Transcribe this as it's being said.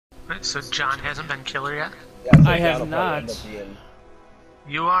Right, so John hasn't been killer yet? Yeah, so I John have will probably end not. up being-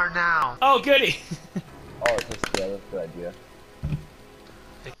 You are now. Oh, goody! Oh, it's just, yeah, that's a good idea.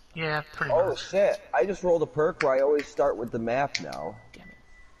 Yeah, pretty Oh much. shit, I just rolled a perk where I always start with the map now.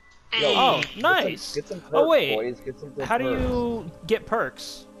 Hey. Oh, nice! Get some perks, Oh, wait. boys. Get some good How do perks. you get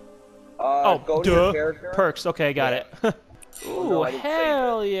perks? Go to your character. Perks, okay, got it. Oh, Ooh, no, I didn't save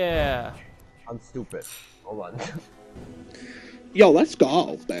hell yeah! I'm stupid. Hold on. Yo, let's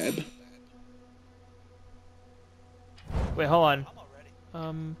go, babe. Wait, hold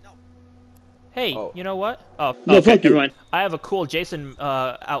on. Hey, Oh. you know what? Oh, No, okay, fuck you. never mind. I have a cool Jason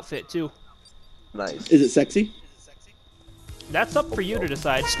outfit too. Nice. Is it sexy? That's up for you to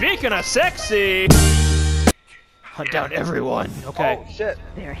decide. Speaking of sexy, hunt down everyone. Okay, Oh shit.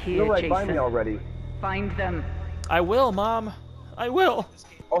 They're here, You're right Jason. by me already. Find them. I will, Mom. I will.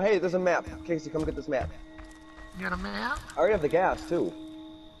 Oh hey, there's a map. Casey, come get this map. You got a map? I already have the gas too.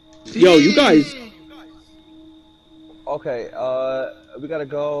 Yo, you guys. Okay, we gotta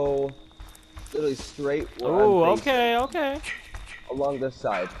go literally straight. where I'm Oh, facing, okay. Along this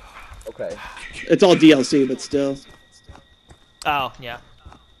side. Okay. It's all DLC, but still. Oh, yeah.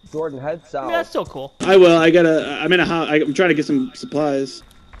 Jordan, head I south. mean, that's still cool. I will. I gotta. I'm in a house. I'm trying to get some supplies.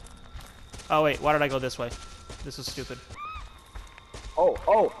 Oh wait, why did I go this way? This is stupid.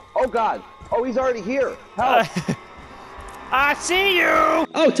 Oh god. Oh, he's already here. Help. I see you.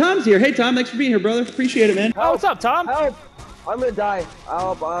 Oh, Tom's here. Hey, Tom. Thanks for being here, brother. Appreciate it, man. Oh, what's up, Tom? Help. I'm gonna die.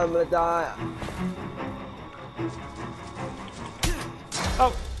 Help, I'm gonna die.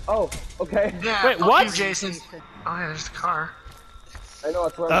 Oh, okay. Yeah, Wait, fuck what? you, Jason. Oh yeah, there's the car. I know,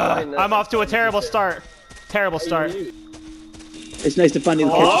 that's where I'm I'm off to a terrible start. Terrible start. It's nice to finally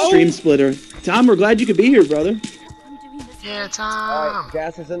catch Hello? a stream splitter. Tom, we're glad you could be here, brother. Yeah, Alright, Tom.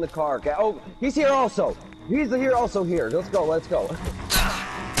 gas is in the car. Oh, he's here also. He's here also here. Let's go, let's go.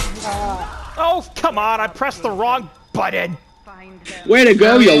 Oh, come on! I pressed the wrong button. Find them. Way to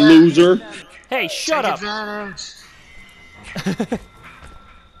go, you loser. Hey, shut Take up. advantage.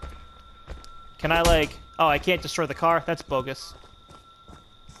 Can I like? Oh, I can't destroy the car. That's bogus.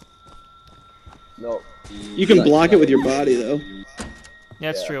 No. You can block it with your body, though.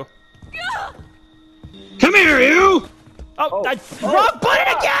 That's Yeah. true. Come here, you! Oh, wrong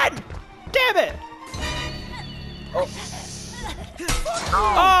button again! Damn it!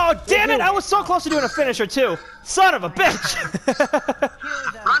 Oh, damn it! I was so close to doing a finisher too. Son of a bitch!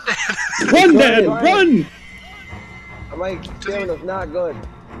 Run, Dad. Run, Dad, run! My stamina's not good.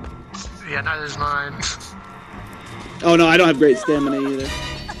 Yeah, neither is mine. Oh, no, I don't have great stamina either.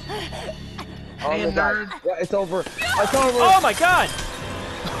 Oh Hey, my god. nerd. Yeah, it's over. It's over. Oh my god!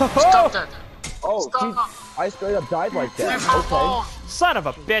 Stop that. Oh, Stop. I straight up died like that. Leave her Okay. alone. Son of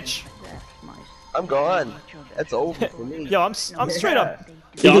a bitch! I'm gone. It's over for me. Yo, I'm straight up.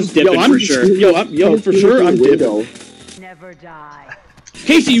 Yo, I'm dipping for sure. Yo, for sure, I'm dipping. Never die.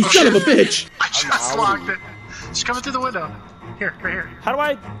 Casey, you son of a bitch! I just locked it. She's coming through the window. Here, right here. How do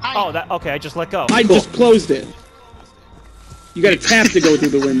I? Oh, that. Okay, I just let go. I just closed it. You gotta tap to go through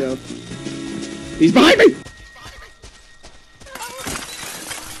the window. He's behind me!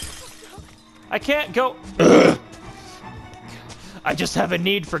 I can't go. I just have a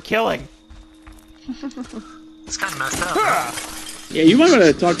need for killing. It's kind of messed up. Yeah, you might want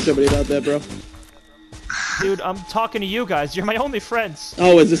to talk to somebody about that, bro. Dude, I'm talking to you guys. You're my only friends.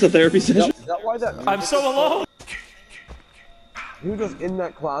 Oh, is this a therapy session? Is that why that I'm so alone. you were just in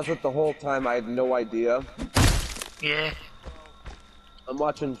that closet the whole time? I had no idea. Yeah. I'm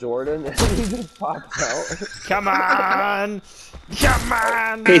watching Jordan and he just pops out. Come on. Come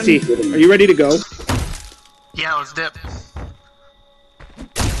on. Casey, are you ready to go? Yeah, let's dip.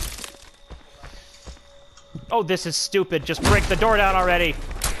 Oh, this is stupid. Just break the door down already.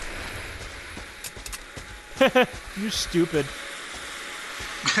 You stupid.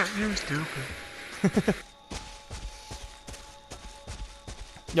 You're stupid.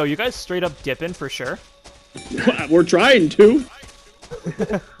 Yo, you guys straight up dipping for sure? We're trying to.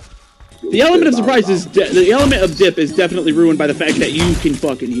 The element of surprise is the element of dip is definitely ruined by the fact that you can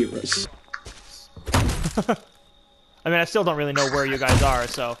fucking hear us. I mean, I still don't really know where you guys are,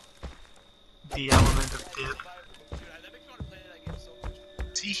 so. The element of dip.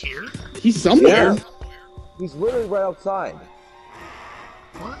 Is he here? He's somewhere. Yeah. He's literally right outside.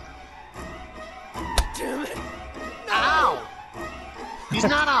 What? Damn it. Ow! He's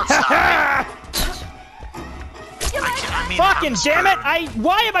not outside. I mean, Fucking I'm damn it!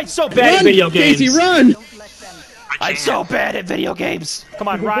 Why am I so bad at Run, video games? Casey, run! I'm so bad at video games. Come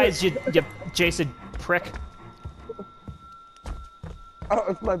on, Rise, you Jason prick. Oh,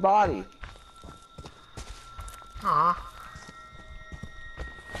 it's my body. Aw.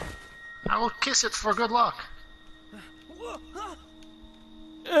 I will kiss it for good luck.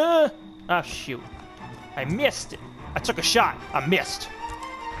 Ah, shoot. I missed it. I took a shot. I missed.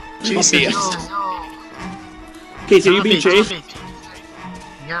 Jesus. No. Casey, are you being Stop it, chased? stop it.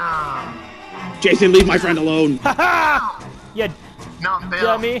 Yeah. Jason, leave my friend alone. Ha! You No, bail.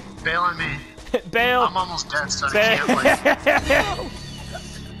 dummy. Bail on me. Bail. I'm almost dead, so I Bail. can't like.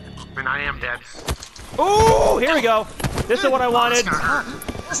 I mean, I am dead. Ooh, here we go. This is what I wanted. This is gonna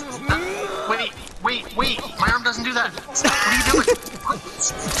hurt. This is- Wait. My arm doesn't do that. Stop. What are you doing?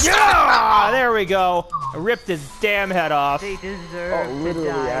 Yeah! There we go. I ripped his damn head off. They deserve Oh, to literally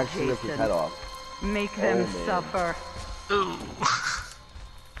die, actually ripped his Jason. head off. Make them man. suffer. Ooh.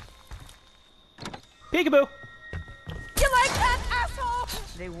 Peekaboo. You like that, asshole?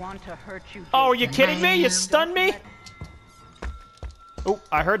 They want to hurt you. Oh, are you Jason. kidding me? You stunned me? Oh,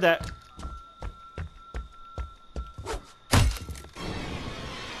 I heard that.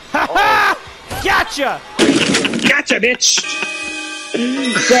 Ha ha! Gotcha! Gotcha, bitch!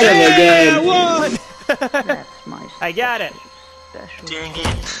 Son of a gun. Won! That's my I got it. special. Dang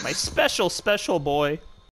it. My special boy.